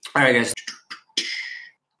All right, guys.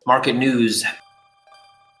 Market news.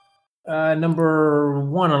 Number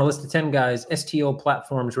one on a list of 10 guys, STO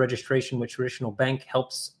Platforms registration with traditional bank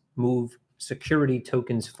helps move security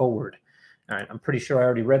tokens forward. All right, I'm pretty sure I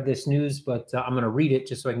already read this news, but I'm going to read it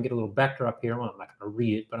just so I can get a little backdrop here. Well, I'm not going to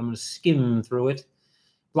read it, but I'm going to skim through it.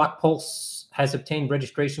 BlockPulse has obtained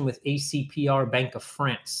registration with ACPR Bank of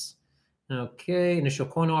France. Okay, initial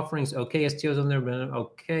coin offerings. Okay, STOs on there, but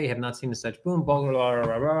okay, have not seen the such boom. Blah, blah, blah,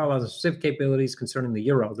 blah, blah, blah, specific capabilities concerning the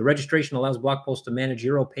euro. The registration allows BlockPulse to manage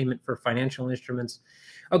euro payment for financial instruments.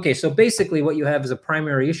 Okay, so basically what you have is a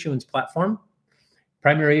primary issuance platform.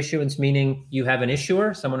 Primary issuance meaning you have an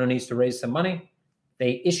issuer, someone who needs to raise some money.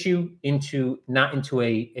 They issue not into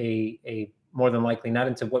a more than likely not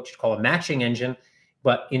into what you call a matching engine,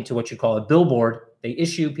 but into what you call a billboard. They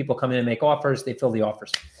issue, people come in and make offers, they fill the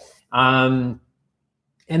offers. And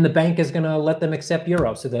the bank is going to let them accept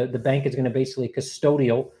euro. So the bank is going to basically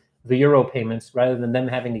custodial the euro payments rather than them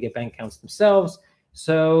having to get bank accounts themselves.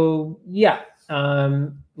 So yeah,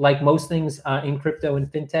 like most things in crypto and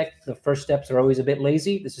fintech, the first steps are always a bit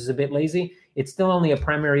lazy. This is a bit lazy. It's still only a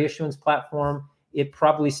primary issuance platform. It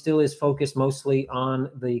probably still is focused mostly on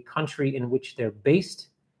the country in which they're based.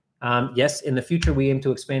 Yes, in the future, we aim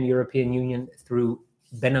to expand the European Union through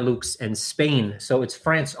Benelux and Spain. So it's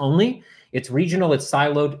France only. It's regional, it's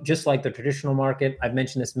siloed, just like the traditional market. I've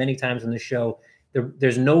mentioned this many times on the show.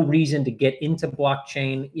 There's no reason to get into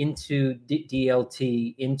blockchain, into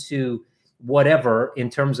DLT, into whatever in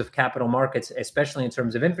terms of capital markets, especially in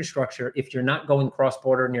terms of infrastructure. If you're not going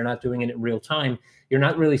cross-border and you're not doing it in real time, you're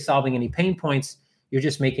not really solving any pain points. You're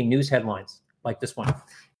just making news headlines like this one.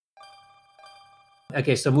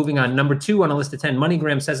 Okay, so moving on. Number two on a list of 10,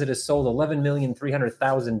 MoneyGram says it has sold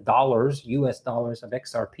 $11,300,000 US dollars of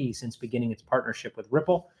XRP since beginning its partnership with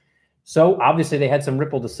Ripple. So obviously they had some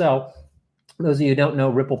Ripple to sell. Those of you who don't know,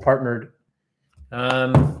 Ripple partnered.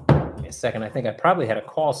 Give me a second. I think I probably had a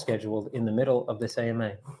call scheduled in the middle of this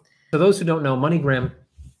AMA. So those who don't know, MoneyGram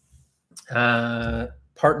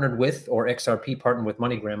partnered with, or XRP partnered with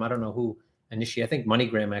MoneyGram. I don't know who initiated. I think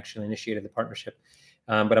MoneyGram actually initiated the partnership,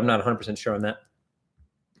 but I'm not 100% sure on that.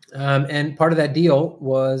 And part of that deal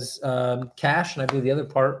was cash, and I believe the other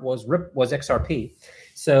part was XRP.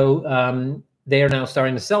 So they are now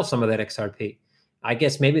starting to sell some of that XRP. I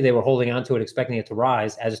guess maybe they were holding on to it, expecting it to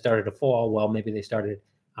rise. As it started to fall, well, maybe they started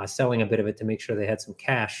selling a bit of it to make sure they had some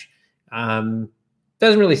cash. Doesn't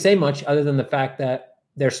really say much other than the fact that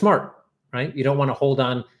they're smart, right? You don't want to hold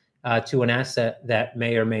on to an asset that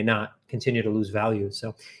may or may not continue to lose value.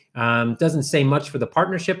 So doesn't say much for the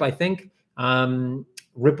partnership, I think.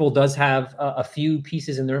 Ripple does have a few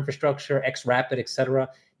pieces in their infrastructure, XRapid, et cetera,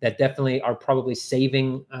 that definitely are probably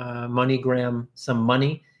saving MoneyGram some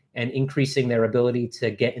money and increasing their ability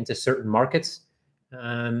to get into certain markets.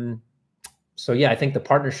 So yeah, I think the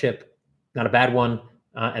partnership, not a bad one.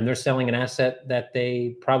 And they're selling an asset that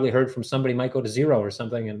they probably heard from somebody might go to zero or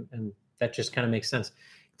something. And that just kind of makes sense,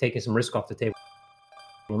 taking some risk off the table.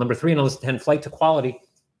 Well, number three on the list of 10, flight to quality.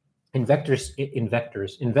 Investors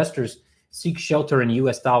seek shelter in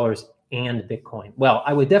US dollars and Bitcoin. Well,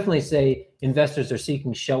 I would definitely say investors are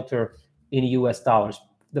seeking shelter in US dollars.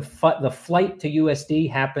 The flight to USD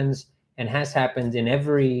happens and has happened in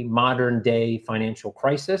every modern day financial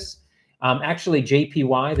crisis. Actually,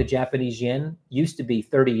 JPY, the Japanese yen, used to be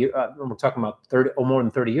 30 years, we're talking about 30 or more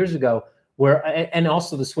than 30 years ago, and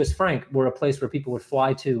also the Swiss franc were a place where people would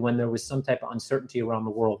fly to when there was some type of uncertainty around the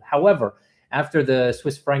world. However, after the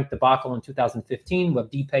Swiss franc debacle in 2015,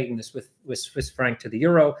 with depegging the Swiss franc to the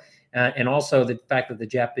euro, and also the fact that the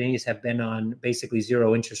Japanese have been on basically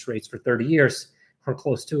zero interest rates for 30 years, or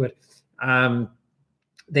close to it,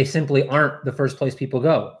 they simply aren't the first place people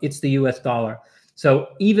go. It's the US dollar. So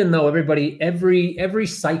even though every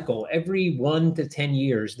cycle, every 1 to 10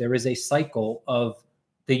 years, there is a cycle of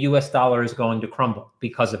the US dollar is going to crumble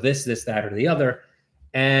because of this, that, or the other.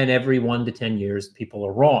 And every 1 to 10 years, people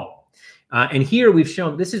are wrong. And here we've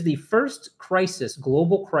shown this is the first crisis,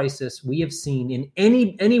 global crisis we have seen in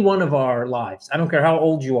any one of our lives. I don't care how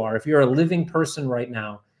old you are. If you're a living person right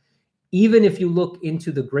now, even if you look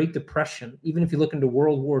into the Great Depression, even if you look into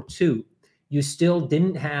World War II, you still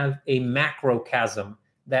didn't have a macrochasm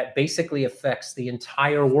that basically affects the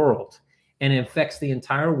entire world, and it affects the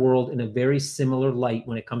entire world in a very similar light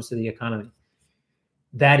when it comes to the economy.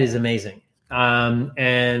 That is amazing.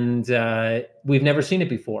 And we've never seen it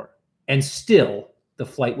before. And still, the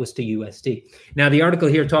flight was to USD. Now, the article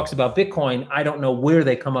here talks about Bitcoin. I don't know where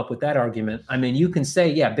they come up with that argument. I mean, you can say,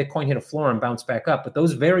 yeah, Bitcoin hit a floor and bounced back up, but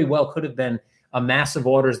those very well could have been a massive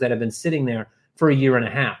orders that have been sitting there for a year and a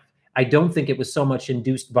half. I don't think it was so much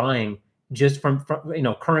induced buying just from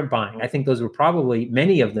current buying. I think those were probably,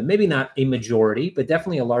 many of them, maybe not a majority, but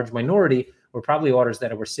definitely a large minority, were probably orders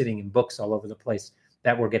that were sitting in books all over the place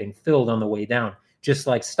that were getting filled on the way down, just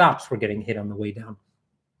like stops were getting hit on the way down.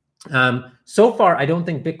 So far, I don't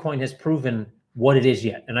think Bitcoin has proven what it is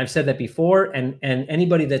yet. And I've said that before. And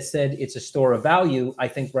anybody that said it's a store of value, I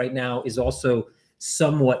think right now is also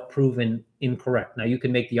somewhat proven incorrect. Now, you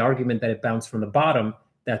can make the argument that it bounced from the bottom.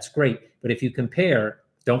 That's great. But if you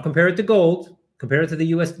don't compare it to gold, compare it to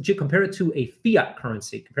the USD, compare it to a fiat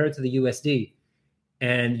currency, compare it to the USD.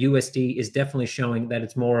 And USD is definitely showing that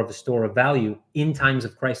it's more of a store of value in times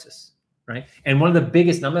of crisis, right? And one of the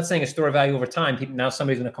biggest, and I'm not saying a store of value over time, now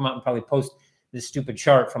somebody's going to come out and probably post this stupid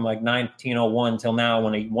chart from like 1901 till now,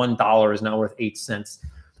 when $1 is now worth 8 cents.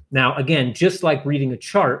 Now, again, just like reading a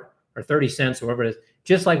chart, or 30 cents or whatever it is,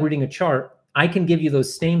 just like reading a chart, I can give you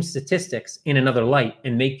those same statistics in another light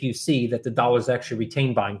and make you see that the dollars actually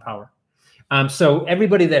retain buying power. So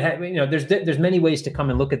everybody that there's many ways to come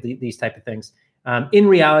and look at these type of things. In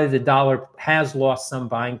reality, the dollar has lost some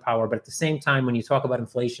buying power, but at the same time, when you talk about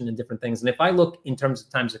inflation and different things, and if I look in terms of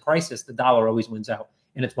times of crisis, the dollar always wins out,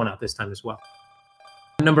 and it's won out this time as well.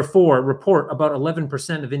 Number 4, report about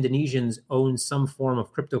 11% of Indonesians own some form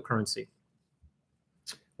of cryptocurrency.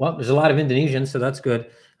 Well, there's a lot of Indonesians, so that's good.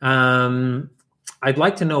 I'd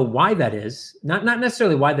like to know why that is. Not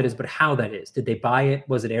necessarily why that is, but how that is. Did they buy it?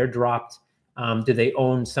 Was it airdropped? Do they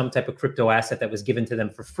own some type of crypto asset that was given to them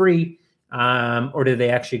for free? Or did they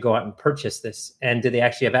actually go out and purchase this? And did they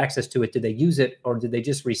actually have access to it? Did they use it? Or did they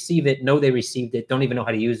just receive it? Know they received it, don't even know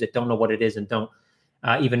how to use it, don't know what it is, and don't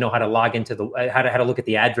even know how to log into how to look at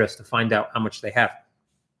the address to find out how much they have.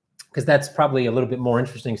 Because that's probably a little bit more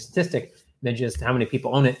interesting statistic than just how many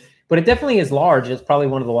people own it. But it definitely is large. It's probably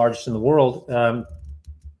one of the largest in the world. Yeah,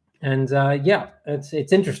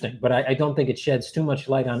 it's interesting, but I don't think it sheds too much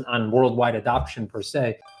light on worldwide adoption per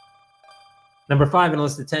se. Number 5 on the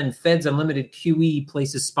list of 10, Fed's unlimited QE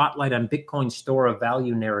places spotlight on Bitcoin store of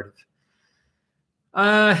value narrative.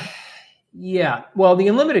 Yeah, well, the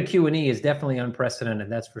unlimited QE is definitely unprecedented,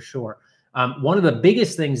 that's for sure. One of the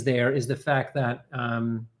biggest things there is the fact that,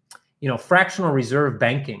 fractional reserve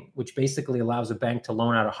banking, which basically allows a bank to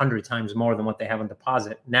loan out 100 times more than what they have on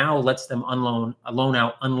deposit, now lets them loan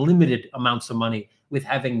out unlimited amounts of money with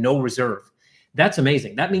having no reserve. That's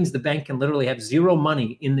amazing. That means the bank can literally have zero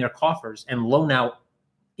money in their coffers and loan out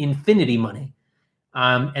infinity money,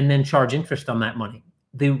 and then charge interest on that money.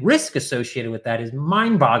 The risk associated with that is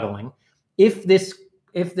mind-boggling.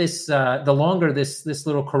 The longer this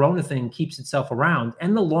little corona thing keeps itself around,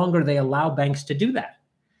 and the longer they allow banks to do that.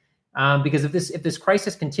 Because if this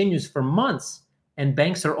crisis continues for months and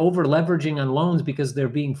banks are over leveraging on loans because they're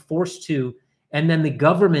being forced to, and then the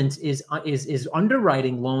government is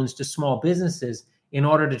underwriting loans to small businesses in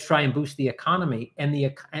order to try and boost the economy, and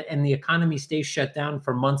the economy stays shut down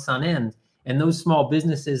for months on end, and those small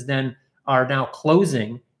businesses then are now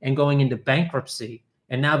closing and going into bankruptcy,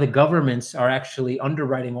 and now the governments are actually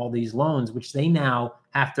underwriting all these loans, which they now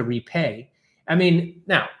have to repay. I mean,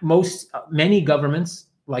 now many governments,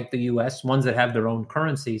 like the U.S., ones that have their own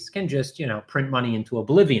currencies, can just print money into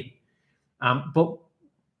oblivion. But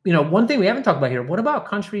one thing we haven't talked about here: what about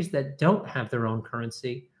countries that don't have their own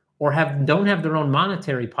currency or don't have their own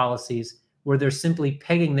monetary policies, where they're simply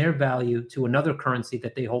pegging their value to another currency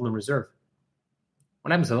that they hold in reserve?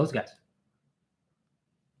 What happens to those guys?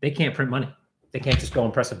 They can't print money. They can't just go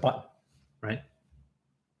and press a button, right?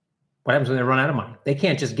 What happens when they run out of money? They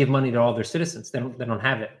can't just give money to all their citizens. They don't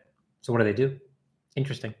have it. So what do?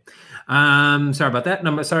 Interesting. Sorry about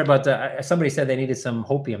that. Sorry about somebody said they needed some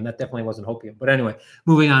hopium. That definitely wasn't hopium. But anyway,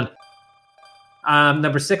 moving on.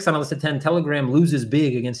 Number 6 on the list of 10, Telegram loses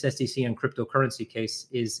big against SEC on cryptocurrency case.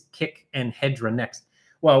 Is Kik and Hedera next?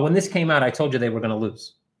 Well, when this came out, I told you they were going to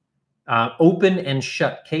lose. Open and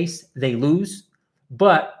shut case, they lose.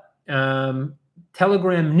 But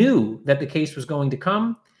Telegram knew that the case was going to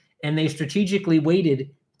come, and they strategically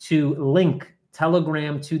waited to link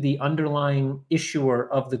Telegram to the underlying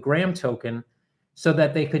issuer of the Gram token so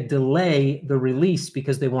that they could delay the release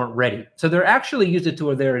because they weren't ready. So they're actually used it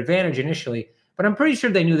to their advantage initially, but I'm pretty sure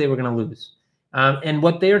they knew they were going to lose. And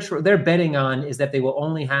what they're betting on is that they will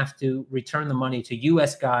only have to return the money to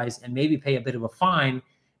U.S. guys and maybe pay a bit of a fine.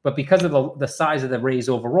 But because of the size of the raise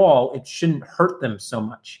overall, it shouldn't hurt them so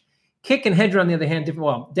much. Kik and Hedera, on the other hand,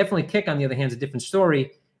 definitely Kik, on the other hand, is a different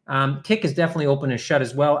story. Kik is definitely open and shut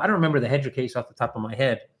as well. I don't remember the Hedera case off the top of my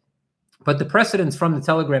head, but the precedence from the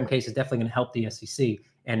Telegram case is definitely going to help the SEC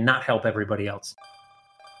and not help everybody else.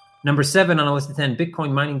 Number 7 on the list of 10,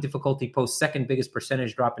 Bitcoin mining difficulty posts second biggest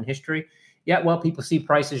percentage drop in history. Yeah, well, people see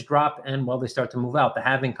prices drop and, they start to move out. The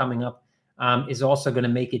halving coming up is also going to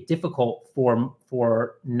make it difficult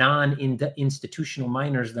for non-institutional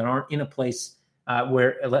miners that aren't in a place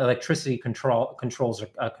where electricity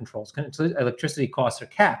electricity costs are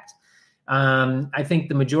capped. I think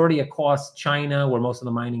the majority of costs, China, where most of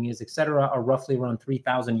the mining is, et cetera, are roughly around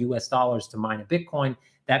 $3,000 to mine a Bitcoin.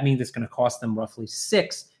 That means it's going to cost them roughly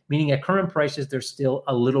 $6,000, meaning at current prices, they're still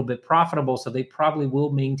a little bit profitable. So they probably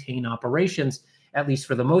will maintain operations, at least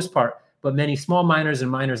for the most part. But many small miners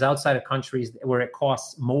and miners outside of countries where it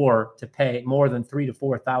costs more to pay more than $3,000 to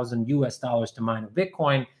 $4,000 to mine a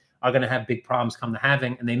Bitcoin are going to have big problems come to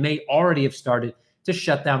halving. And they may already have started to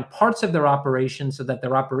shut down parts of their operation so that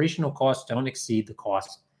their operational costs don't exceed the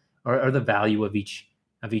cost or the value of each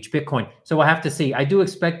Bitcoin. So we'll have to see. I do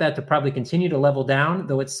expect that to probably continue to level down,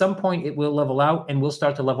 though at some point it will level out and will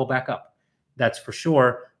start to level back up. That's for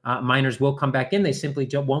sure. Miners will come back in. They simply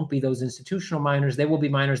won't be those institutional miners. They will be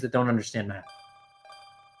miners that don't understand math.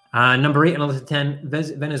 Number 8 on the list of 10,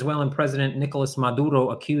 Venezuelan President Nicolas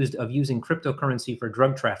Maduro accused of using cryptocurrency for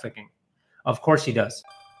drug trafficking. Of course he does.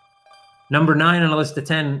 Number 9 on the list of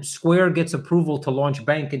 10, Square gets approval to launch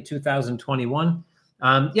bank in 2021.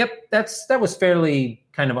 That was fairly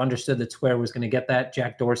kind of understood that Square was going to get that.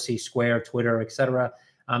 Jack Dorsey, Square, Twitter, etc.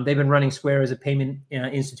 They've been running Square as a payment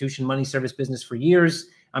institution, money service business for years.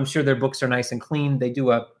 I'm sure their books are nice and clean. They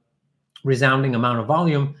do a resounding amount of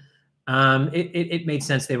volume. It made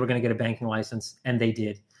sense they were going to get a banking license, and they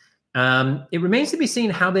did. It remains to be seen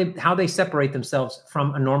how they separate themselves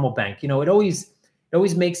from a normal bank. It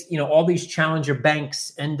always makes all these challenger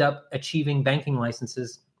banks end up achieving banking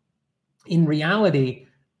licenses. In reality,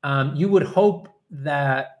 you would hope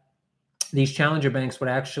that these challenger banks would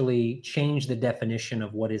actually change the definition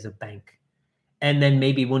of what is a bank, and then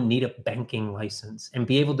maybe wouldn't need a banking license and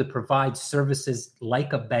be able to provide services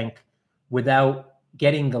like a bank without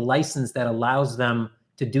getting the license that allows them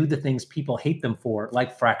to do the things people hate them for,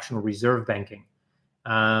 like fractional reserve banking.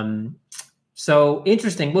 So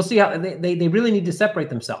interesting. We'll see how they really need to separate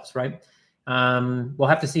themselves, right? We'll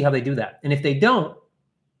have to see how they do that. And if they don't,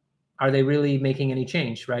 are they really making any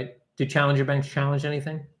change, right? Do challenger banks challenge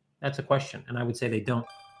anything? That's a question. And I would say they don't.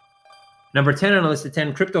 Number 10 on the list of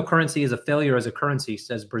 10, cryptocurrency is a failure as a currency,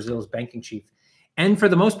 says Brazil's banking chief. And for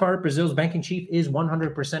the most part, Brazil's banking chief is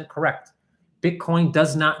 100% correct. Bitcoin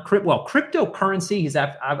does not, cryptocurrency, he's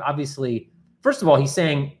obviously, first of all, he's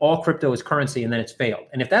saying all crypto is currency and then it's failed.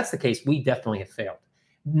 And if that's the case, we definitely have failed.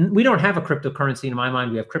 We don't have a cryptocurrency in my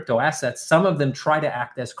mind. We have crypto assets. Some of them try to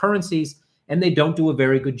act as currencies and they don't do a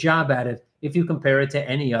very good job at it if you compare it to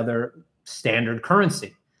any other standard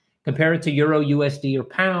currency. Compare it to Euro, USD, or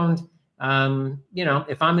pound.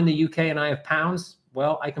 If I'm in the UK and I have pounds,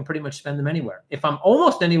 well, I can pretty much spend them anywhere. If I'm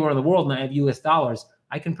almost anywhere in the world and I have US dollars,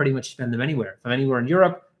 I can pretty much spend them anywhere. If I'm anywhere in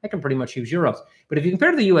Europe, I can pretty much use euros. But if you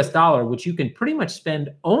compare to the US dollar, which you can pretty much spend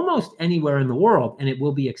almost anywhere in the world, and it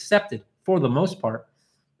will be accepted for the most part,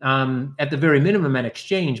 at the very minimum at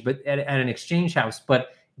exchange, but at an exchange house. But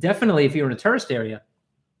definitely if you're in a tourist area,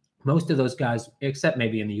 most of those guys, except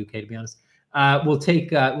maybe in the UK, to be honest, will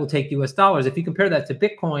take US dollars. If you compare that to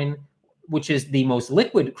Bitcoin, which is the most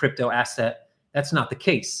liquid crypto asset, that's not the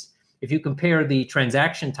case. If you compare the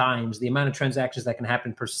transaction times, the amount of transactions that can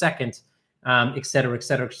happen per second, et cetera,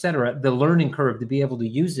 the learning curve to be able to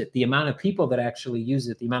use it, the amount of people that actually use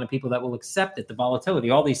it, the amount of people that will accept it, the volatility,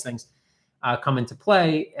 all these things come into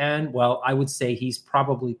play. And well, I would say he's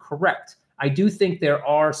probably correct. I do think there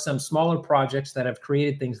are some smaller projects that have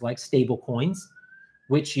created things like stable coins,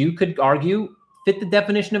 which you could argue fit the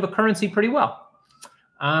definition of a currency pretty well.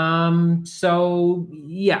 So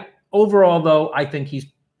yeah, overall though, I think he's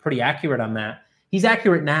pretty accurate on that. He's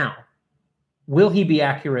accurate now. Will he be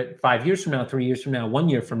accurate 5 years from now, 3 years from now, 1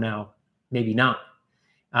 year from now? Maybe not.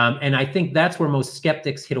 And I think that's where most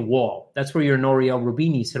skeptics hit a wall. That's where your Nouriel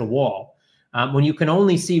Roubini's hit a wall. When you can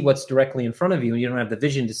only see what's directly in front of you and you don't have the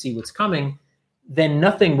vision to see what's coming, then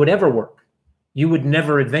nothing would ever work. You would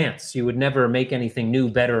never advance. You would never make anything new,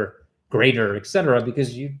 better, greater, et cetera,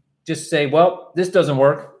 because you just say, well, this doesn't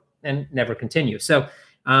work and never continue. So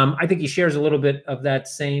I think he shares a little bit of that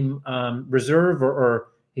same reserve, or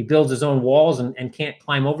he builds his own walls and can't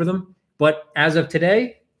climb over them. But as of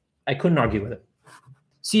today, I couldn't argue with it.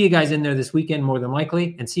 See you guys in there this weekend, more than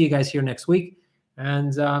likely, and see you guys here next week.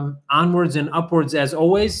 And onwards and upwards as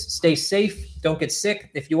always. Stay safe. Don't get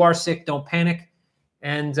sick. If you are sick, don't panic.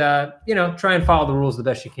 And, try and follow the rules the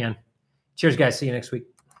best you can. Cheers, guys. See you next week.